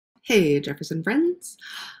Hey, Jefferson friends.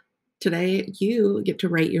 Today, you get to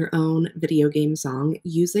write your own video game song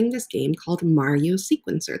using this game called Mario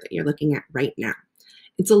Sequencer that you're looking at right now.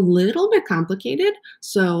 It's a little bit complicated,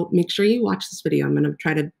 so make sure you watch this video. I'm going to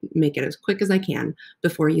try to make it as quick as I can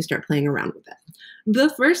before you start playing around with it. The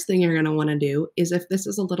first thing you're going to want to do is, if this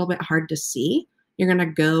is a little bit hard to see, you're going to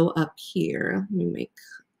go up here. Let me make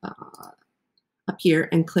up here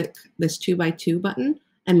and click this 2x2 button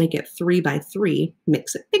and make it 3x3,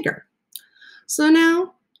 makes it bigger. So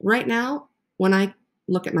now, right now, when I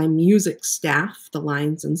look at my music staff, the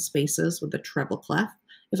lines and spaces with the treble clef,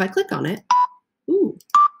 if I click on it, ooh,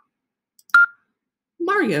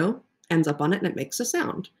 Mario ends up on it and it makes a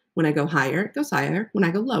sound. When I go higher, it goes higher. When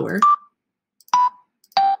I go lower,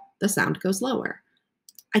 the sound goes lower.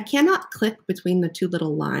 I cannot click between the two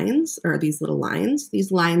little lines, or these little lines.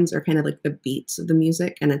 These lines are kind of like the beats of the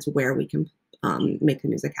music, and it's where we can make the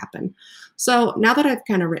music happen. So now that I've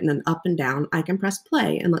kind of written an up and down, I can press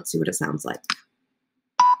play and let's see what it sounds like.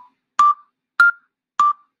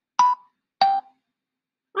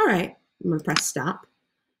 All right, I'm gonna press stop.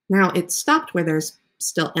 Now it's stopped where there's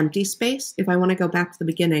still empty space. If I wanna go back to the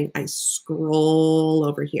beginning, I scroll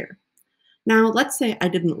over here. Now let's say I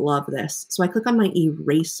didn't love this, so I click on my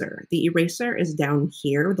eraser. The eraser is down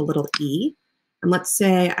here with a little E. And let's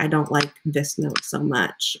say I don't like this note so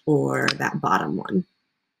much, or that bottom one.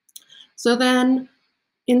 So then,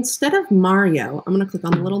 instead of Mario, I'm gonna click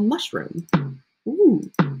on the little mushroom. Ooh,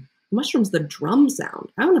 mushroom's the drum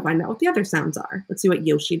sound. I don't know if I know what the other sounds are. Let's see what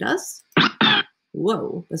Yoshi does.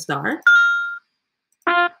 Whoa, the star.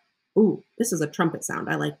 Ooh, this is a trumpet sound.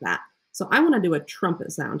 I like that. So I wanna do a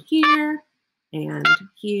trumpet sound here, and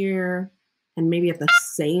here, and maybe at the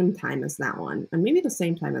same time as that one, and maybe the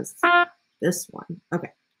same time as this one.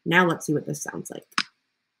 Okay, now let's see what this sounds like.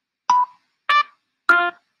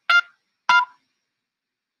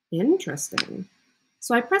 Interesting.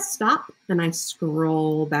 So I press stop and I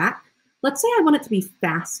scroll back. Let's say I want it to be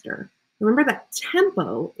faster. Remember that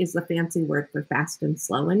tempo is the fancy word for fast and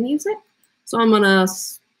slow in music. So I'm gonna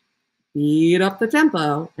speed up the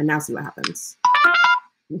tempo and now see what happens.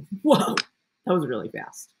 Whoa, that was really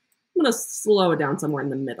fast. I'm gonna slow it down somewhere in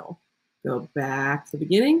the middle. Go back to the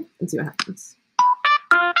beginning and see what happens.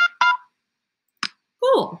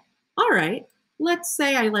 Cool. All right. Let's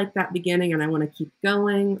say I like that beginning and I want to keep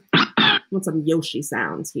going. I want some Yoshi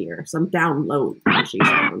sounds here, some download Yoshi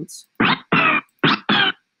sounds.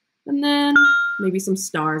 And then maybe some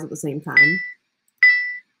stars at the same time.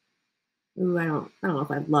 Ooh, I don't know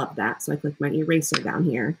if I love that, so I click my eraser down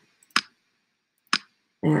here.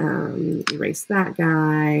 And erase that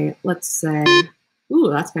guy. Let's say, ooh,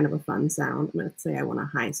 that's kind of a fun sound. Let's say I want a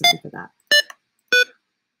high sound for that.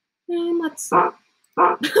 And let's see.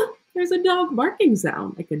 There's a dog barking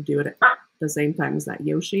sound. I could do it at the same time as that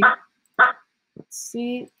Yoshi. Let's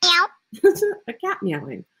see. A cat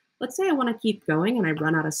meowing. Let's say I want to keep going and I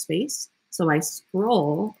run out of space. So I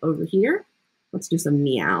scroll over here. Let's do some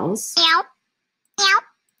meows.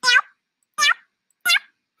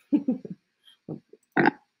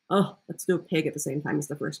 Oh, let's do a pig at the same time as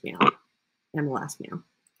the first meow and the last meow.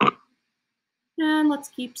 And let's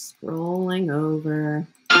keep scrolling over.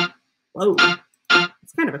 Whoa,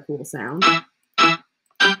 it's kind of a cool sound. I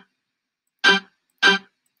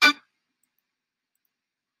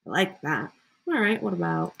like that. All right, what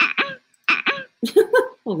about a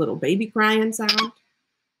little baby crying sound?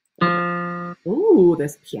 Ooh,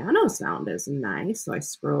 this piano sound is nice. So I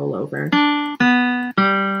scroll over.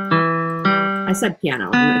 I said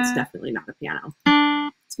piano, and it's definitely not a piano.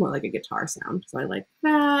 It's more like a guitar sound. So I like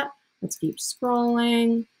that. Let's keep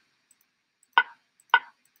scrolling.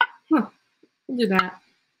 Huh, we'll do that at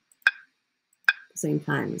the same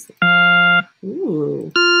time.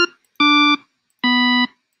 Ooh.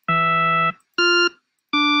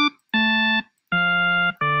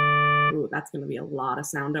 Ooh, that's going to be a lot of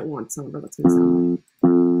sound at once. I wonder what's going to sound like.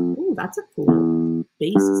 Ooh, that's a cool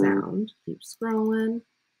bass sound. Keep scrolling.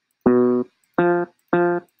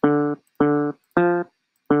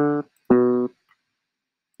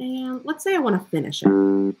 And let's say I want to finish it.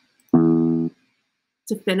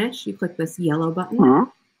 To finish, you click this yellow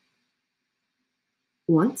button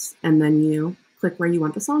once, and then you click where you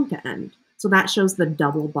want the song to end. So that shows the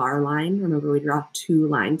double bar line. Remember, we draw 2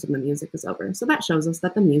 lines when the music is over. So that shows us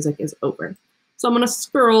that the music is over. So I'm going to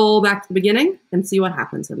scroll back to the beginning and see what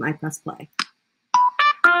happens when I press play.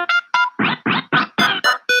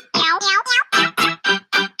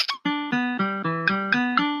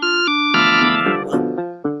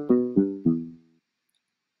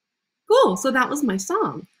 Cool, so that was my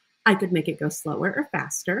song. I could make it go slower or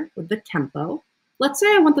faster with the tempo. Let's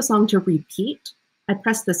say I want the song to repeat. I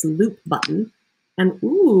press this loop button, and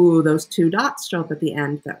ooh, those 2 dots show up at the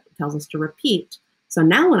end that tells us to repeat. So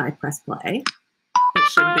now when I press play, it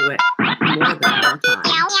should do it more than 1 time.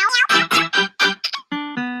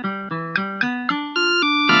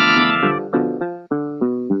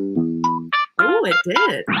 Oh, it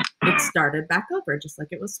did. It started back over just like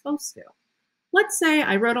it was supposed to. Let's say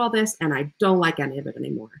I wrote all this and I don't like any of it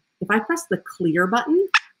anymore. If I press the clear button,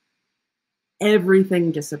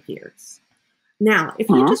 everything disappears. Now, if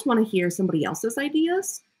you just want to hear somebody else's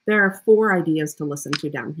ideas, there are 4 ideas to listen to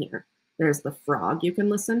down here. There's the frog you can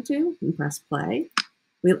listen to and press play.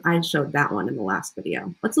 I showed that one in the last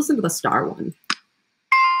video. Let's listen to the star one.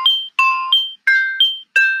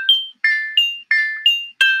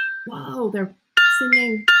 Whoa, they're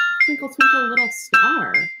singing Twinkle, Twinkle, Little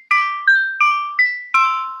Star.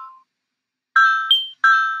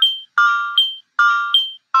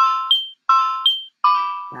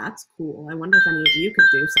 That's cool. I wonder if any of you could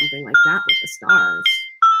do something like that with the stars.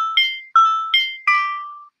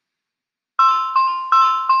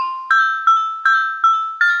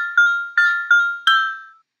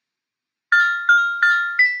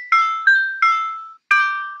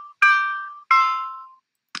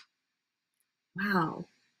 Wow.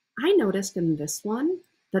 I noticed in this one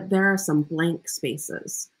that there are some blank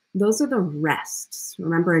spaces. Those are the rests.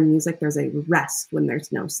 Remember, in music, there's a rest when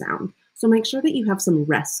there's no sound. So make sure that you have some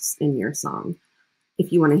rests in your song.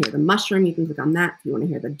 If you want to hear the mushroom, you can click on that. If you want to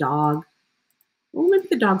hear the dog, well, maybe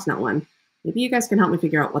the dog's not one. Maybe you guys can help me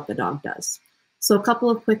figure out what the dog does. So a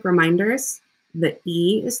couple of quick reminders. The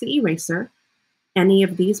E is the eraser. Any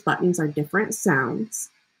of these buttons are different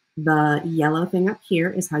sounds. The yellow thing up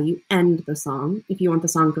here is how you end the song. If you want the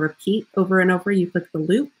song to repeat over and over, you click the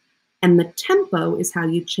loop. And the tempo is how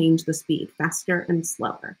you change the speed, faster and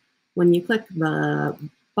slower. When you click the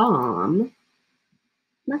bomb,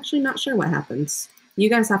 I'm actually not sure what happens. You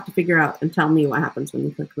guys have to figure out and tell me what happens when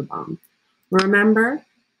you click the bomb. Remember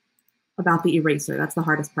about the eraser. That's the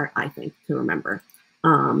hardest part, I think, to remember.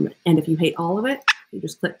 And if you hate all of it, you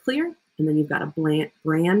just click clear, and then you've got a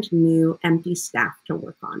brand new empty stack to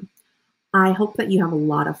work on. I hope that you have a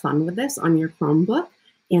lot of fun with this on your Chromebook,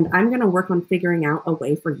 and I'm going to work on figuring out a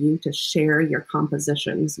way for you to share your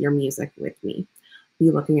compositions, your music with me.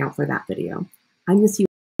 Be looking out for that video. I miss you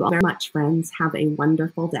all very much, friends. Have a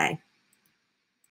wonderful day.